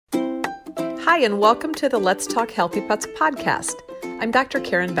Hi, and welcome to the Let's Talk Healthy Pets podcast. I'm Dr.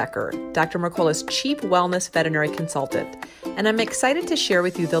 Karen Becker, Dr. Mercola's Chief Wellness Veterinary Consultant, and I'm excited to share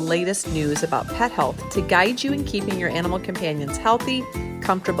with you the latest news about pet health to guide you in keeping your animal companions healthy,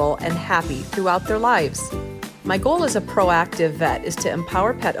 comfortable, and happy throughout their lives. My goal as a proactive vet is to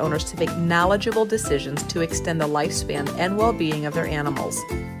empower pet owners to make knowledgeable decisions to extend the lifespan and well-being of their animals.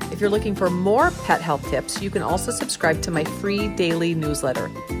 If you're looking for more pet health tips, you can also subscribe to my free daily newsletter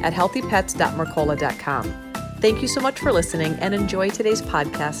at healthypets.mercola.com. Thank you so much for listening and enjoy today's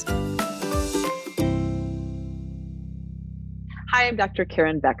podcast. Hi, I'm Dr.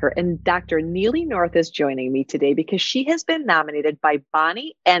 Karen Becker, and Dr. Neely North is joining me today because she has been nominated by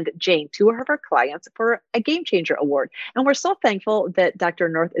Bonnie and Jane, two of her clients, for a Game Changer Award. And we're so thankful that Dr.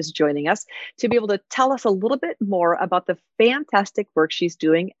 North is joining us to be able to tell us a little bit more about the fantastic work she's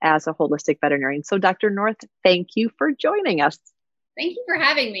doing as a holistic veterinarian. So Dr. North, thank you for joining us. Thank you for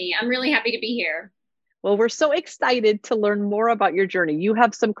having me. I'm really happy to be here. Well, we're so excited to learn more about your journey. You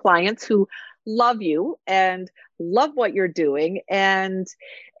have some clients who love you and love what you're doing. And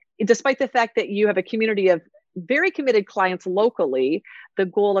despite the fact that you have a community of very committed clients locally, the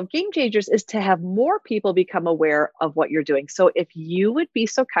goal of Game Changers is to have more people become aware of what you're doing. So if you would be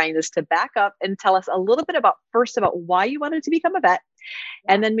so kind as to back up and tell us a little bit about why you wanted to become a vet,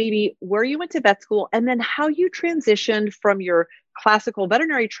 and then maybe where you went to vet school, and then how you transitioned from your classical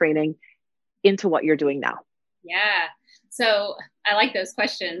veterinary training into what you're doing now. Yeah. So I like those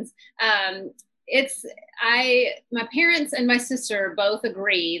questions. My parents and my sister both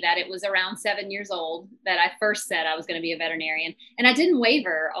agree that it was around 7 years old that I first said I was going to be a veterinarian, and I didn't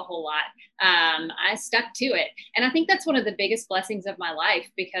waver a whole lot. I stuck to it. And I think that's one of the biggest blessings of my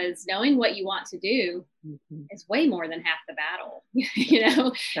life, because knowing what you want to do is way more than half the battle,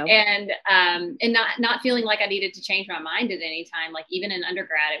 Yep. and not feeling like I needed to change my mind at any time. Like even in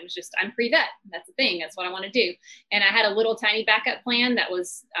undergrad, it was just, I'm pre-vet. That's the thing. That's what I want to do. And I had a little tiny backup plan I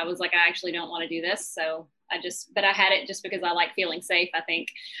was like, I actually don't want to do this. So but I had it just because I like feeling safe, I think.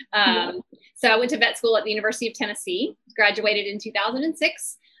 So I went to vet school at the University of Tennessee, graduated in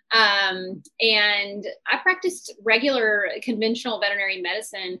 2006. And I practiced regular conventional veterinary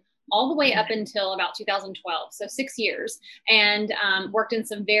medicine all the way up until about 2012. So 6 years, and worked in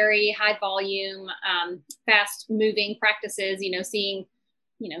some very high volume, fast moving practices, seeing,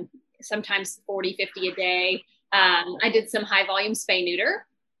 sometimes 40, 50 a day. I did some high volume spay neuter.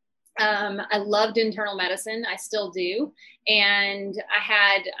 I loved internal medicine. I still do. And I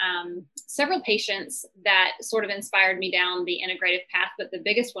had several patients that sort of inspired me down the integrative path, but the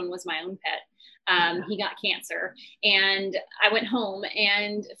biggest one was my own pet. He got cancer, and I went home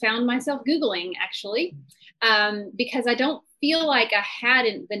and found myself Googling, actually, because I don't feel like I had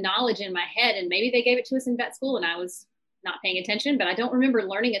the knowledge in my head, and maybe they gave it to us in vet school and I was not paying attention, but I don't remember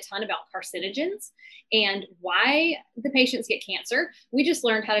learning a ton about carcinogens and why the patients get cancer. We just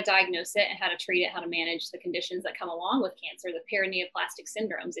learned how to diagnose it and how to treat it, how to manage the conditions that come along with cancer, the paraneoplastic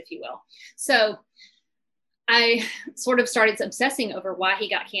syndromes, if you will. So I sort of started obsessing over why he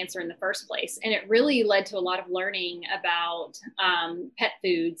got cancer in the first place. And it really led to a lot of learning about pet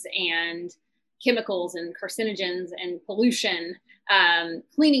foods and chemicals and carcinogens and pollution,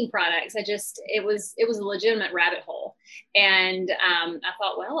 cleaning products. It was a legitimate rabbit hole. And I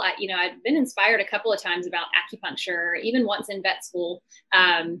thought, well, I'd been inspired a couple of times about acupuncture, even once in vet school.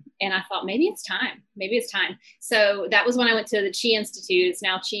 And I thought, maybe it's time. So that was when I went to the Chi Institute. It's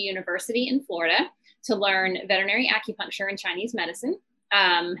now Chi University in Florida, to learn veterinary acupuncture and Chinese medicine.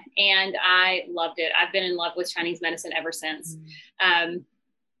 And I loved it. I've been in love with Chinese medicine ever since.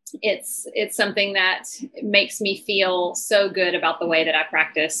 It's something that makes me feel so good about the way that I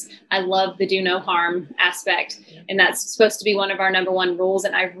practice. I love the do no harm aspect, and that's supposed to be one of our number one rules.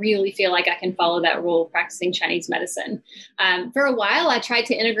 And I really feel like I can follow that rule practicing Chinese medicine. For a while, I tried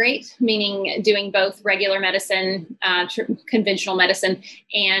to integrate, meaning doing both regular medicine, conventional medicine,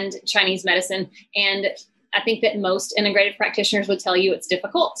 and Chinese medicine. And I think that most integrative practitioners would tell you it's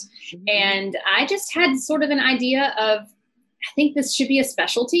difficult. And I just had sort of an idea of, I think this should be a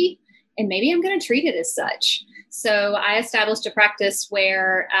specialty, and maybe I'm going to treat it as such. So I established a practice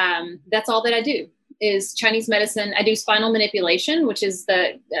where that's all that I do is Chinese medicine. I do spinal manipulation, which is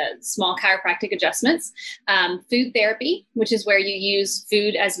the small chiropractic adjustments, food therapy, which is where you use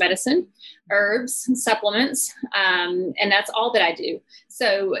food as medicine, herbs, supplements, and that's all that I do.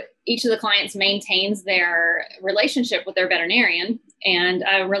 So each of the clients maintains their relationship with their veterinarian, and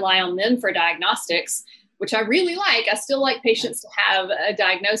I rely on them for diagnostics, which I really like. I still like patients to have a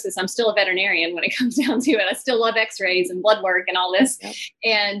diagnosis. I'm still a veterinarian when it comes down to it. I still love x-rays and blood work and all this.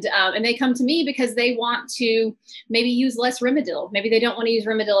 Yep. And they come to me because they want to maybe use less Rimadyl. Maybe they don't want to use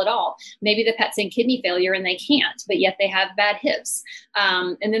Rimadyl at all. Maybe the pet's in kidney failure and they can't, but yet they have bad hips.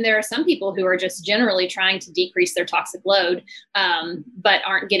 And then there are some people who are just generally trying to decrease their toxic load, but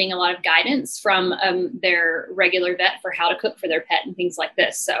aren't getting a lot of guidance from their regular vet for how to cook for their pet and things like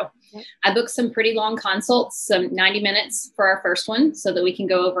this. So yep. I booked some pretty long consults, some 90 minutes for our first one, so that we can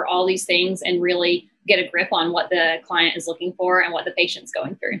go over all these things and really get a grip on what the client is looking for and what the patient's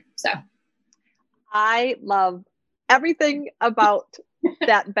going through. So I love everything about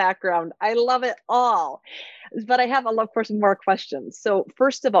that background. I love it all, but I have a love for some more questions. So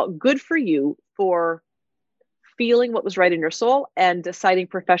first of all, good for you for feeling what was right in your soul and deciding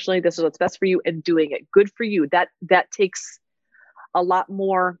professionally this is what's best for you and doing it. Good for you. That takes a lot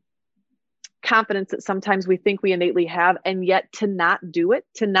more confidence that sometimes we think we innately have, and yet to not do it,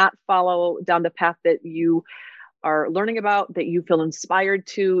 to not follow down the path that you are learning about, that you feel inspired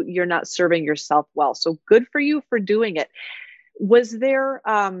to, you're not serving yourself well. So good for you for doing it. Was there,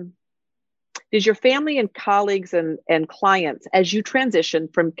 did your family and colleagues and clients, as you transition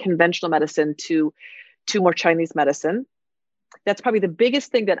from conventional medicine to more Chinese medicine, that's probably the biggest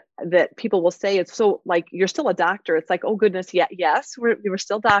thing that people will say is, so like, you're still a doctor. It's like, oh goodness. Yeah. Yes. We're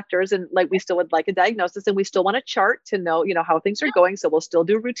still doctors. And like, we still would like a diagnosis and we still want a chart to know, how things are going. So we'll still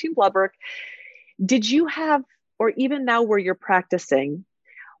do routine blood work. Did you have, or even now where you're practicing,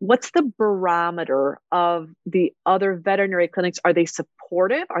 what's the barometer of the other veterinary clinics? Are they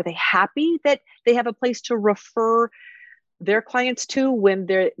supportive? Are they happy that they have a place to refer their clients to when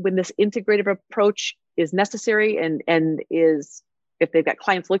this integrative approach is necessary and is, if they've got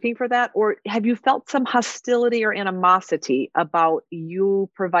clients looking for that? Or have you felt some hostility or animosity about you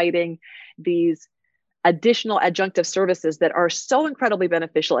providing these additional adjunctive services that are so incredibly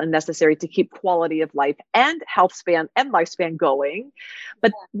beneficial and necessary to keep quality of life and health span and lifespan going?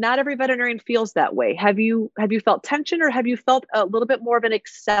 But not every veterinarian feels that way. Have you felt tension, or have you felt a little bit more of an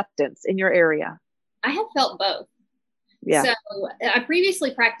acceptance in your area? I have felt both. Yeah. So I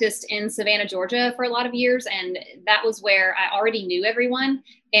previously practiced in Savannah, Georgia for a lot of years. And that was where I already knew everyone.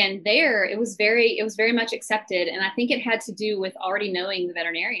 And there it was very much accepted. And I think it had to do with already knowing the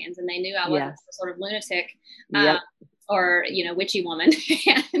veterinarians, and they knew I wasn't some sort of lunatic, or, witchy woman.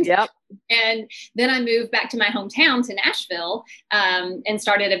 And then I moved back to my hometown to Nashville, and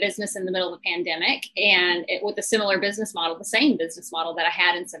started a business in the middle of the pandemic, and with a similar business model, the same business model that I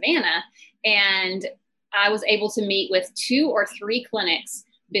had in Savannah. And I was able to meet with 2 or 3 clinics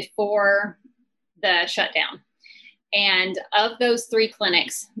before the shutdown. And of those 3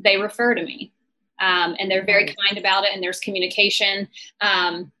 clinics, they refer to me. And they're very kind about it. And there's communication.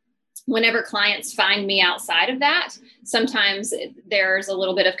 Whenever clients find me outside of that, sometimes there's a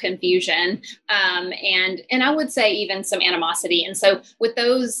little bit of confusion, and I would say even some animosity. And so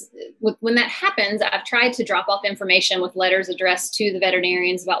when that happens, I've tried to drop off information with letters addressed to the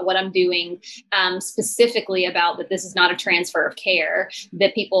veterinarians about what I'm doing, specifically about that this is not a transfer of care,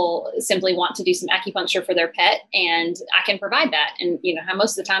 that people simply want to do some acupuncture for their pet, and I can provide that. And how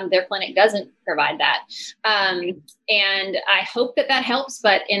most of the time their clinic doesn't provide that. And I hope that helps.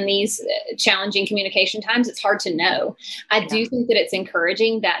 But in these challenging communication times, it's hard to know. I do think that it's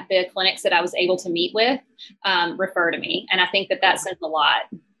encouraging that the clinics that I was able to meet with refer to me. And I think that says a lot.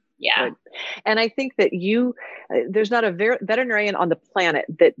 Yeah. Good. And I think that there's not a veterinarian on the planet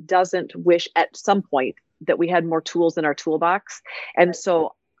that doesn't wish at some point that we had more tools in our toolbox. And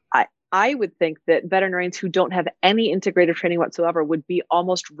so I would think that veterinarians who don't have any integrative training whatsoever would be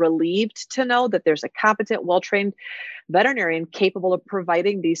almost relieved to know that there's a competent, well-trained veterinarian capable of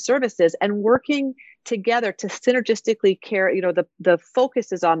providing these services and working together to synergistically care. The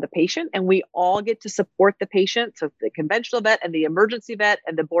focus is on the patient, and we all get to support the patient. So the conventional vet and the emergency vet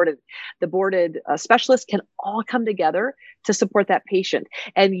and the boarded specialist can all come together to support that patient.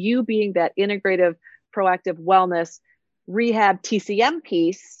 And you being that integrative, proactive wellness, rehab, TCM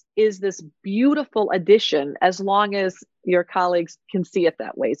piece is this beautiful addition, as long as your colleagues can see it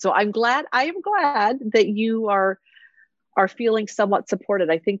that way. So I am glad that you are feeling somewhat supported.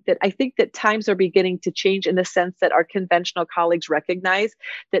 I think that times are beginning to change in the sense that our conventional colleagues recognize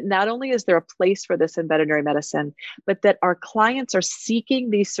that not only is there a place for this in veterinary medicine, but that our clients are seeking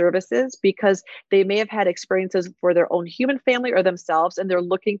these services because they may have had experiences for their own human family or themselves, and they're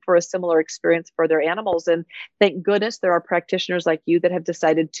looking for a similar experience for their animals. And thank goodness there are practitioners like you that have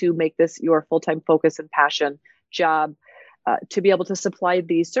decided to make this your full-time focus and passion job, to be able to supply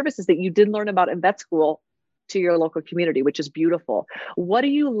these services that you did learn about in vet school to your local community, which is beautiful. What do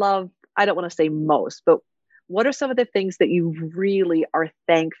you love? I don't want to say most, but what are some of the things that you really are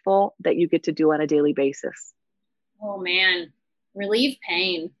thankful that you get to do on a daily basis? Oh man, relieve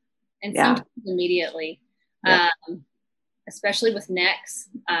pain, and Yeah. sometimes immediately. Yeah. Especially with necks.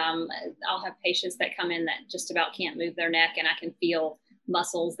 I'll have patients that come in that just about can't move their neck, and I can feel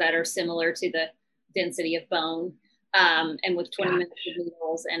muscles that are similar to the density of bone. And with 20 minutes of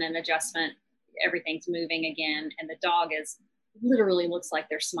needles and an adjustment, everything's moving again. And the dog is literally looks like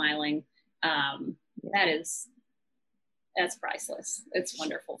they're smiling. That's priceless. It's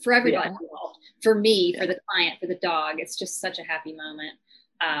wonderful for everybody involved. For me, for the client, for the dog, it's just such a happy moment.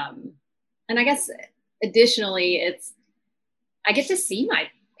 And I guess additionally, I get to see my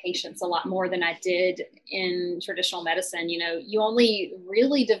patients a lot more than I did in traditional medicine. You know, you only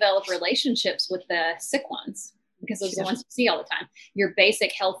really develop relationships with the sick ones because those are the ones you see all the time. Your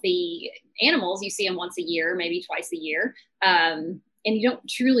basic healthy animals, you see them once a year, maybe twice a year. And you don't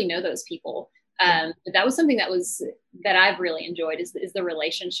truly know those people. But that was something that I've really enjoyed is the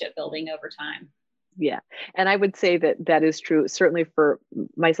relationship building over time. Yeah. And I would say that is true, certainly for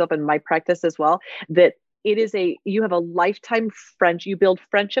myself and my practice as well, that you have a lifetime friend, you build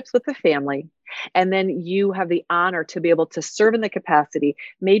friendships with the family, and then you have the honor to be able to serve in the capacity,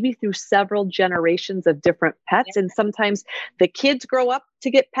 maybe through several generations of different pets. And sometimes the kids grow up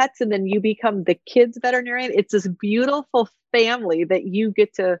to get pets and then you become the kids veterinarian. It's this beautiful family that you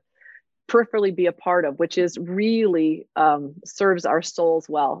get to peripherally be a part of, which is really serves our souls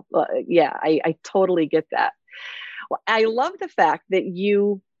well. I totally get that. Well, I love the fact that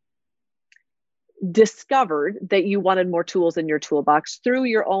you discovered that you wanted more tools in your toolbox through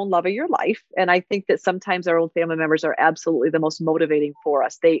your own love of your life. And I think that sometimes our own family members are absolutely the most motivating for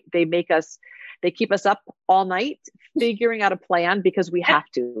us. They keep us up all night figuring out a plan because we have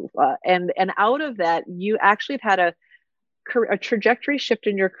to. And out of that, you actually have had a trajectory shift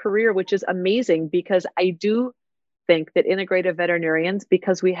in your career, which is amazing, because I do think that integrative veterinarians,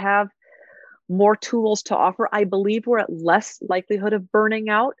 because we have more tools to offer, I believe we're at less likelihood of burning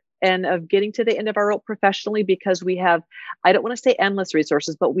out and of getting to the end of our rope professionally, because we have, I don't want to say endless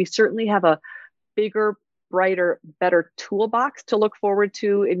resources, but we certainly have a bigger, brighter, better toolbox to look forward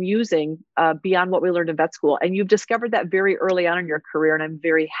to and using beyond what we learned in vet school. And you've discovered that very early on in your career, and I'm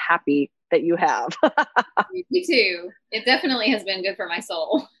very happy that you have. Me too. It definitely has been good for my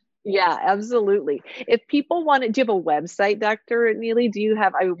soul. Yeah, absolutely. If people wanted, do you have a website, Dr. Neely?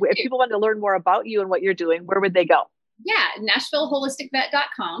 If people want to learn more about you and what you're doing, where would they go? Yeah,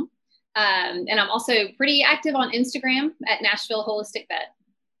 NashvilleHolisticVet.com. And I'm also pretty active on Instagram at Nashville Holistic Vet.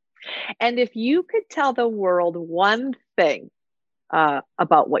 And if you could tell the world one thing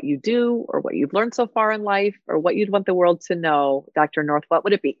about what you do or what you've learned so far in life or what you'd want the world to know, Dr. North, what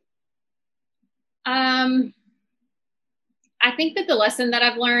would it be? I think that the lesson that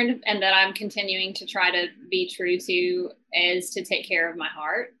I've learned and that I'm continuing to try to be true to is to take care of my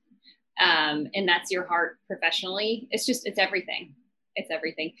heart. And that's your heart professionally. It's everything. It's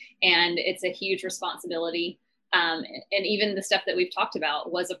everything. And it's a huge responsibility. And even the stuff that we've talked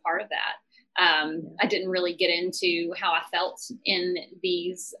about was a part of that. I didn't really get into how I felt in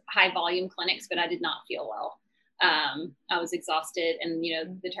these high volume clinics, but I did not feel well. I was exhausted, and,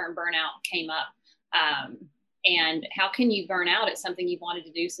 the term burnout came up. And how can you burn out at something you've wanted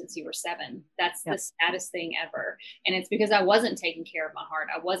to do since you were 7? That's the saddest thing ever. And it's because I wasn't taking care of my heart.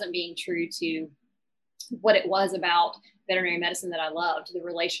 I wasn't being true to what it was about veterinary medicine that I loved, the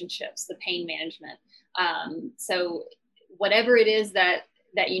relationships, the pain management. So whatever it is that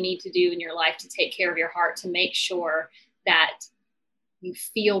you need to do in your life to take care of your heart, to make sure that you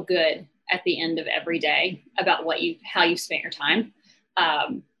feel good at the end of every day about how you spent your time,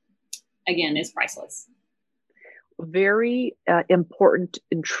 again, is priceless. Very important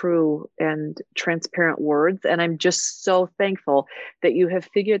and true and transparent words. And I'm just so thankful that you have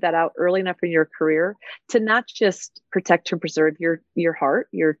figured that out early enough in your career to not just protect and preserve your heart,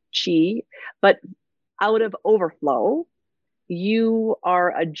 your chi, but out of overflow, you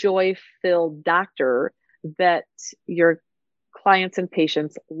are a joy-filled doctor that your clients and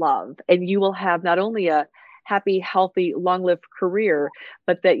patients love. And you will have not only a happy, healthy, long-lived career,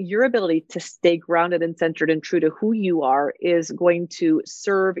 but that your ability to stay grounded and centered and true to who you are is going to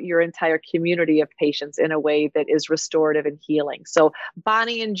serve your entire community of patients in a way that is restorative and healing. So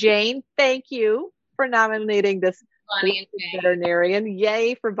Bonnie and Jane, thank you for nominating this veterinarian.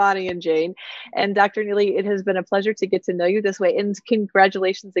 Yay for Bonnie and Jane. And Dr. Neely, it has been a pleasure to get to know you this way. And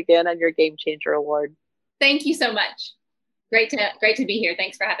congratulations again on your Game Changer Award. Thank you so much. Great to be here.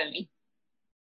 Thanks for having me.